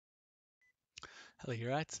Hello, you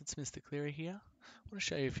right? It's Mr. Cleary here. I want to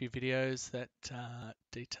show you a few videos that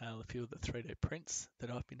detail a few of the 3D prints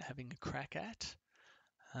that I've been having a crack at.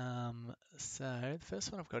 So the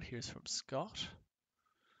first one I've got here is from Scott.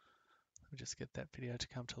 Let me just get that video to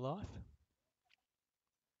come to life.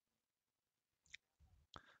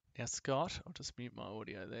 Now Scott, I'll just mute my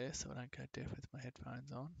audio there so I don't go deaf with my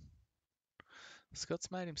headphones on.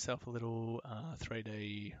 Scott's made himself a little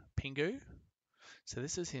 3D Pingu. So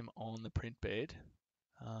this is him on the print bed.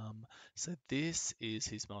 So this is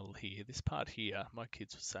his model here. This part here, my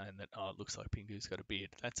kids were saying that, oh, it looks like Pingu's got a beard.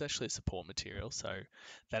 That's actually a support material, so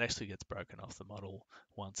that actually gets broken off the model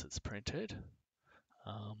once it's printed.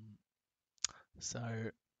 Um, so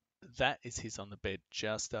that is his on the bed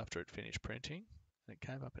just after it finished printing. And it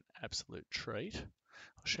came up an absolute treat.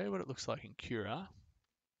 I'll show you what it looks like in Cura,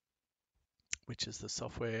 which is the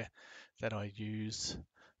software that I use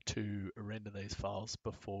to render these files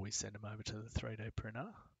before we send them over to the 3D printer.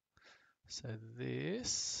 So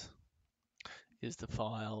this is the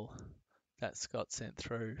file that Scott sent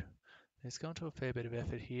through. He's gone to a fair bit of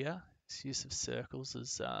effort here. His use of circles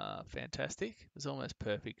is fantastic. It's almost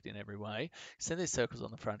perfect in every way. So there's circles on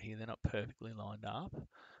the front here. They're not perfectly lined up,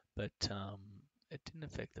 but it didn't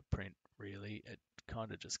affect the print really. It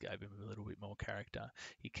kind of just gave him a little bit more character.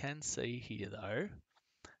 You can see here though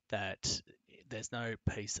that there's no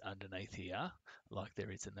piece underneath here like there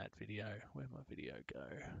is in that video. Where'd my video go?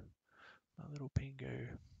 My little Pingu.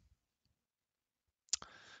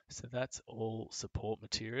 So that's all support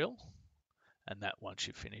material, and that once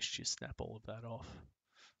you've finished, you snap all of that off.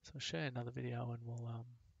 So I'll show you another video and we'll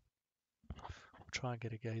try and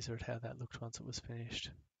get a gazer at how that looked once it was finished.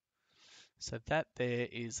 So that there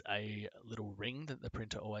is a little ring that the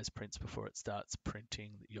printer always prints before it starts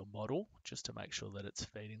printing your model, just to make sure that it's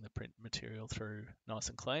feeding the print material through nice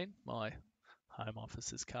and clean. My home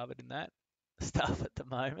office is covered in that stuff at the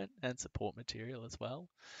moment, and support material as well.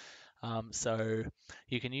 So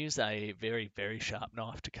you can use a very, very sharp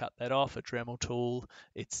knife to cut that off, a Dremel tool.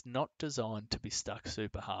 It's not designed to be stuck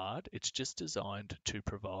super hard. It's just designed to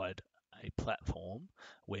provide a platform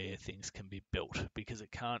where things can be built because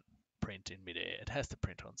it can't print in midair. It has to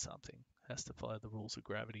print on something. It has to follow the rules of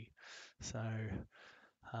gravity. So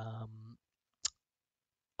um,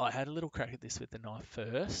 I had a little crack at this with the knife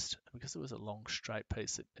first because it was a long straight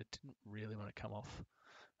piece. It didn't really want to come off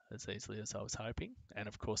as easily as I was hoping. And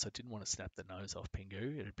of course, I didn't want to snap the nose off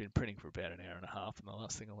Pingu. It had been printing for about an hour and a half, and the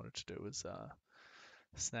last thing I wanted to do was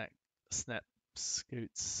snap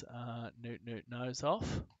Scoot's Newt nose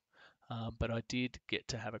off. But I did get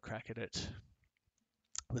to have a crack at it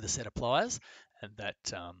with a set of pliers, and that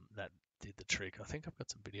did the trick. I think I've got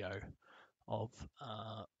some video of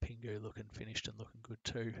Pingu looking finished and looking good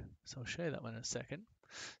too. So I'll show you that one in a second.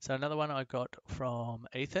 So another one I got from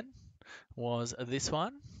Ethan was this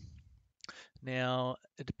one. Now,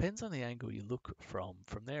 it depends on the angle you look from.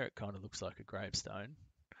 From there, it kind of looks like a gravestone.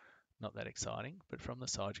 Not that exciting, but from the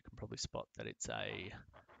side, you can probably spot that it's a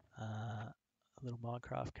little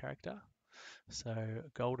Minecraft character. So,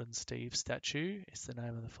 Golden Steve statue is the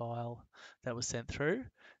name of the file that was sent through.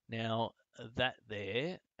 Now, that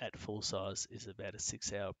there at full size is about a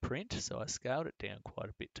 6-hour print, so I scaled it down quite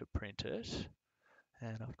a bit to print it.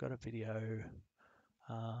 And I've got a video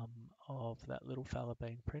of that little fella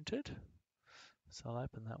being printed. So I'll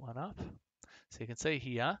open that one up. So you can see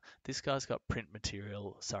here, this guy's got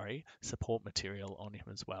support material on him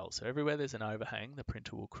as well. So everywhere there's an overhang, the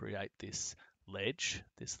printer will create this ledge,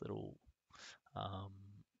 this little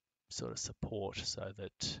sort of support so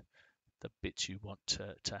that the bits you want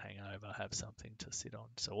to hang over have something to sit on.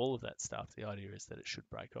 So all of that stuff, the idea is that it should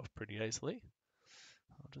break off pretty easily.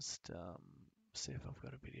 I'll just see if I've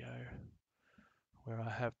got a video where I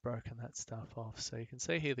have broken that stuff off. So you can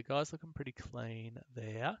see here the guy's looking pretty clean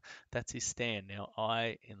there. That's his stand. Now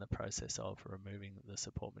I, in the process of removing the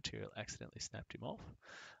support material, accidentally snapped him off.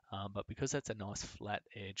 But because that's a nice flat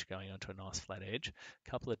edge going onto a nice flat edge, a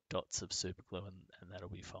couple of dots of super glue and that'll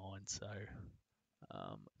be fine. So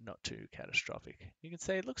not too catastrophic. You can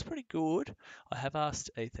see it looks pretty good. I have asked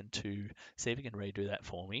Ethan to see if he can redo that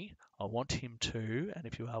for me. I want him to, and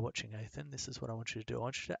if you are watching Ethan, this is what I want you to do. I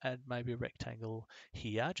want you to add maybe a rectangle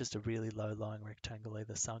here, just a really low-lying rectangle,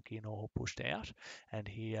 either sunk in or pushed out, and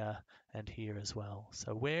here as well.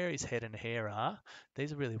 So where his head and hair are,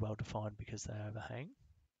 these are really well defined because they overhang.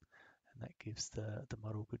 And that gives the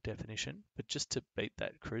model good definition. But just to beat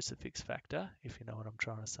that crucifix factor, if you know what I'm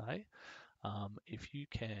trying to say, if you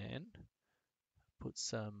can put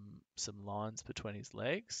some lines between his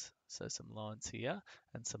legs, so some lines here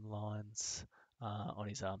and some lines on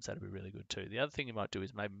his arms, that'd be really good too. The other thing you might do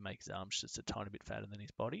is maybe make his arms just a tiny bit fatter than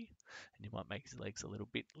his body, and you might make his legs a little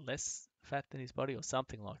bit less fat than his body or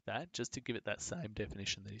something like that, just to give it that same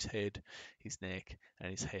definition that his head, his neck, and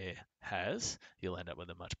his hair has. You'll end up with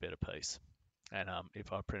a much better piece. And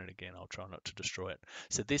if I print it again, I'll try not to destroy it.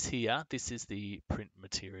 So this here, this is the print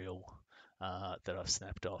material that I've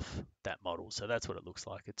snapped off that model. So that's what it looks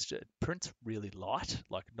like. It prints really light,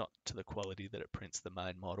 like not to the quality that it prints the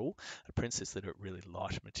main model. It prints this little really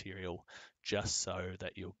light material just so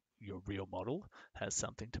that your real model has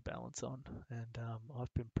something to balance on. And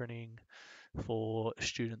I've been printing for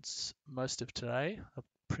students most of today. I've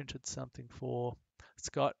printed something for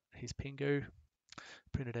Scott, his Pingu,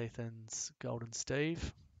 printed Ethan's Golden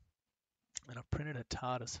Steve, and I've printed a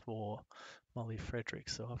TARDIS for Molly Frederick,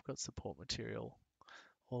 so I've got support material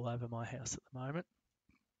all over my house at the moment.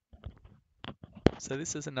 So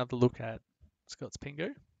this is another look at Scott's Pingu.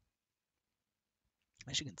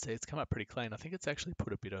 As you can see, it's come up pretty clean. I think it's actually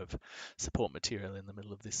put a bit of support material in the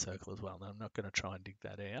middle of this circle as well. Now, I'm not going to try and dig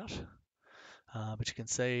that out, but you can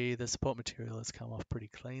see the support material has come off pretty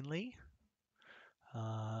cleanly,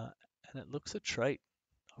 and it looks a treat.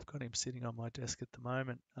 I've got him sitting on my desk at the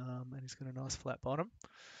moment, and he's got a nice flat bottom.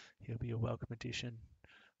 He'll be a welcome addition,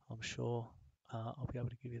 I'm sure. I'll be able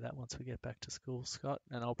to give you that once we get back to school, Scott,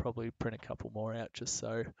 and I'll probably print a couple more out just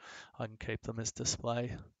so I can keep them as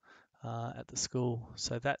display at the school.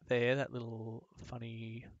 So that little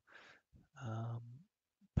funny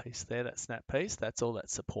piece there, that snap piece, that's all that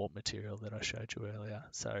support material that I showed you earlier.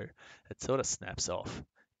 So it sort of snaps off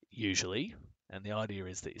usually, and the idea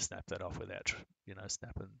is that you snap that off without,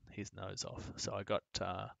 snapping his nose off. So I got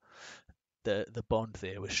the bond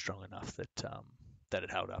there was strong enough that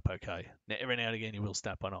it held up okay. Now every now and again you will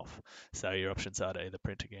snap one off. So your options are to either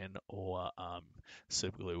print again or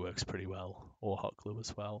super glue works pretty well, or hot glue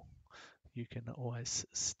as well. You can always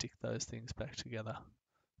stick those things back together.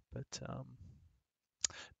 But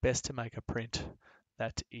best to make a print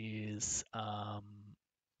that is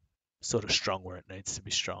sort of strong where it needs to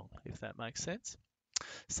be strong, if that makes sense.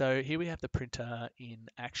 So here we have the printer in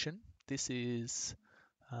action. This is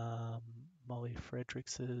Molly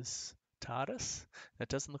Fredericks' TARDIS. It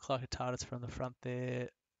doesn't look like a TARDIS from the front there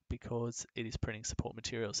because it is printing support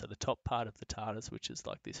material. So the top part of the TARDIS, which is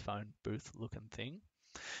like this phone booth looking thing,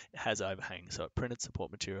 it has overhang. So it printed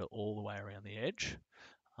support material all the way around the edge.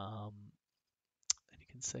 And you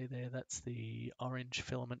can see there, that's the orange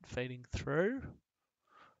filament feeding through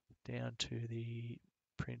down to the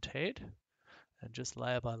print head. And just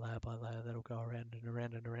layer by layer by layer, that'll go around and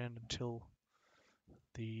around and around until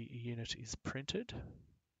the unit is printed.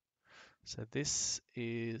 So this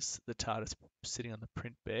is the TARDIS sitting on the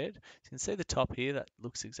print bed. You can see the top here, that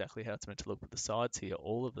looks exactly how it's meant to look, but the sides here,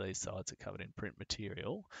 all of these sides are covered in print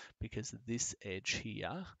material because this edge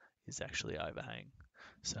here is actually overhang.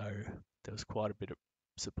 So there was quite a bit of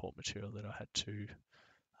support material that I had to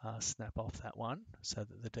snap off that one so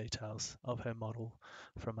that the details of her model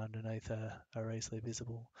from underneath are easily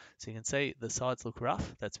visible. So you can see the sides look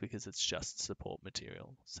rough. That's because it's just support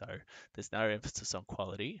material. So there's no emphasis on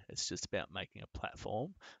quality. It's just about making a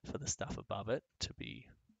platform for the stuff above it to be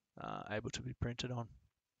able to be printed on.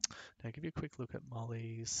 Now I'll give you a quick look at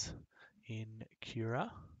Molly's in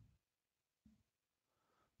Cura.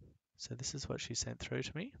 So this is what she sent through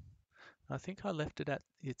to me. I think I left it at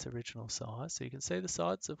its original size. So you can see the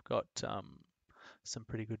sides have got some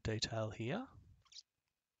pretty good detail here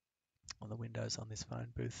on the windows on this phone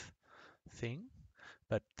booth thing.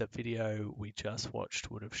 But the video we just watched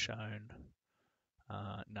would have shown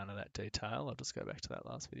none of that detail. I'll just go back to that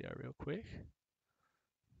last video real quick.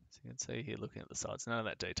 So you can see here looking at the sides, none of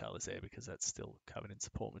that detail is there because that's still covered in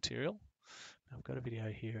support material. I've got a video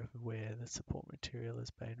here of where the support material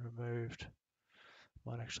has been removed.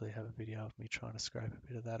 Might actually have a video of me trying to scrape a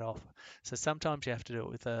bit of that off. So sometimes you have to do it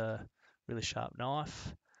with a really sharp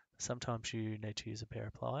knife. Sometimes you need to use a pair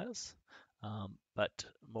of pliers. But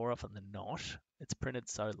more often than not, it's printed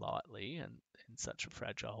so lightly and in such a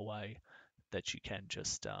fragile way that you can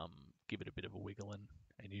just give it a bit of a wiggle and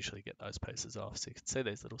usually get those pieces off. So you can see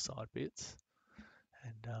these little side bits,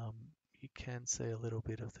 and you can see a little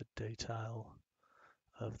bit of the detail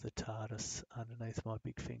of the TARDIS underneath my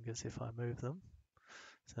big fingers if I move them.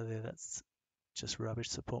 So there, that's just rubbish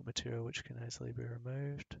support material which can easily be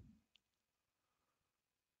removed.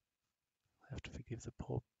 I have to forgive the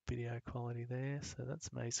poor video quality there. So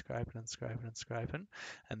that's me scraping and scraping and scraping.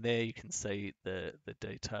 And there you can see the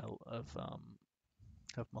detail of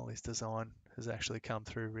Molly's design has actually come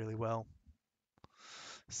through really well.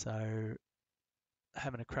 So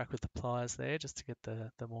having a crack with the pliers there just to get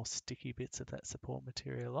the more sticky bits of that support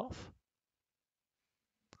material off.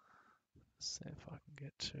 see if I can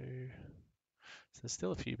get to. So there's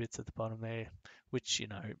still a few bits at the bottom there, which,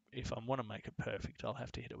 if I want to make it perfect, I'll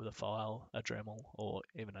have to hit it with a file, a Dremel, or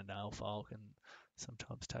even a nail file can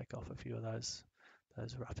sometimes take off a few of those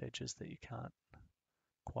rough edges that you can't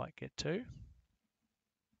quite get to.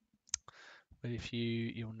 But if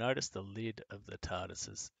you'll notice the lid of the TARDIS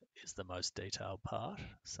is the most detailed part.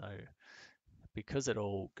 So because it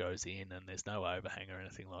all goes in and there's no overhang or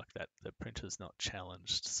anything like that, the printer's not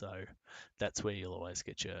challenged. So that's where you'll always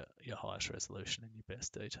get your highest resolution and your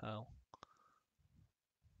best detail.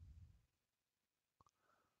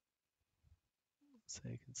 So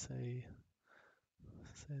you can see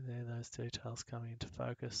there those details coming into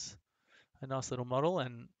focus. A nice little model,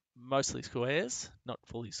 and mostly squares, not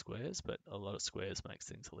fully squares, but a lot of squares makes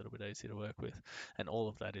things a little bit easier to work with. And all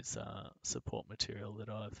of that is support material that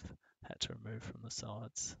I've had to remove from the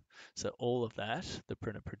sides. So all of that the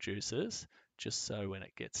printer produces just so when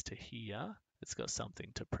it gets to here, it's got something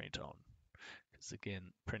to print on. Because again,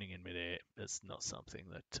 printing in midair is not something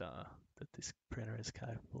that this printer is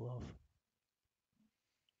capable of.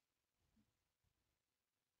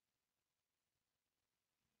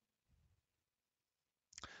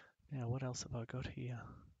 Now, what else have I got here?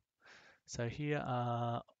 So here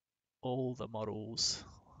are all the models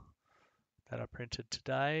that I printed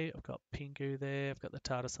today. I've got Pingu there, I've got the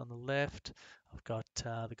TARDIS on the left, I've got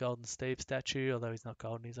the Golden Steve statue, although he's not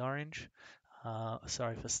golden, he's orange.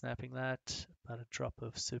 Sorry for snapping that, but a drop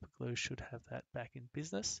of super glue should have that back in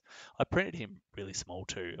business. I printed him really small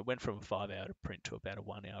too. It went from a 5-hour print to about a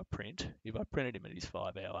 1-hour print. If I printed him at his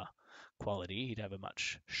 5-hour quality, he'd have a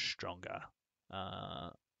much stronger,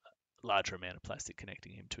 larger amount of plastic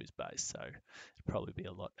connecting him to his base, so it'd probably be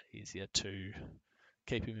a lot easier to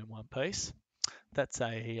keep him in one piece. That's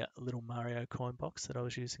a little Mario coin box that I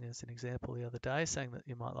was using as an example the other day, saying that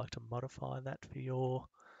you might like to modify that for your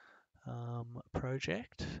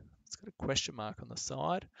project. It's got a question mark on the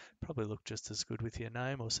side. Probably look just as good with your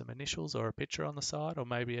name or some initials or a picture on the side, or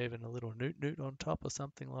maybe even a little noot on top or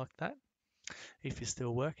something like that, if you're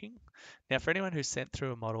still working. Now, for anyone who's sent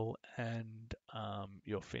through a model and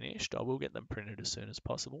you're finished, I will get them printed as soon as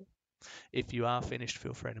possible. If you are finished,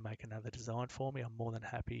 feel free to make another design for me. I'm more than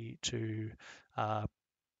happy to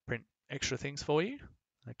print extra things for you.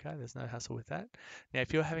 Okay, there's no hassle with that. Now,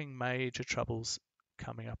 if you're having major troubles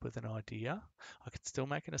coming up with an idea, I can still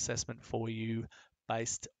make an assessment for you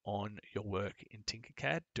based on your work in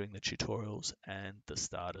Tinkercad, doing the tutorials and the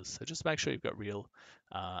starters. So just make sure you've got real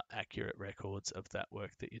accurate records of that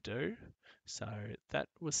work that you do. So that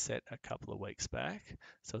was set a couple of weeks back.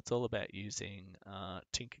 So it's all about using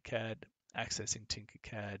Tinkercad, accessing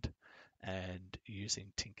Tinkercad, and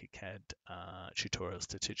using Tinkercad tutorials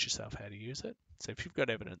to teach yourself how to use it. So if you've got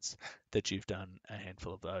evidence that you've done a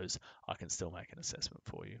handful of those, I can still make an assessment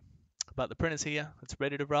for you. But the printer's here, it's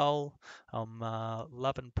ready to roll. I'm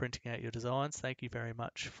loving printing out your designs. Thank you very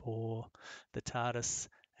much for the TARDIS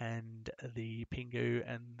and the Pingu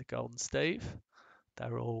and the Golden Steve.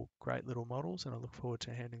 They're all great little models, and I look forward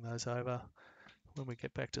to handing those over when we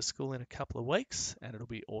get back to school in a couple of weeks, and it'll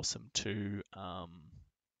be awesome to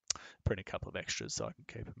print a couple of extras so I can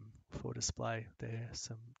keep them for display. There's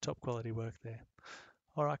some top quality work there.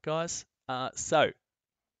 All right, guys. So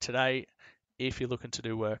today, if you're looking to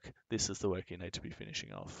do work, this is the work you need to be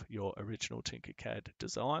finishing off. Your original Tinkercad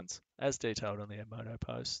designs, as detailed on the Edmodo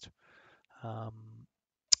post.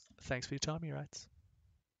 Thanks for your time, your rates.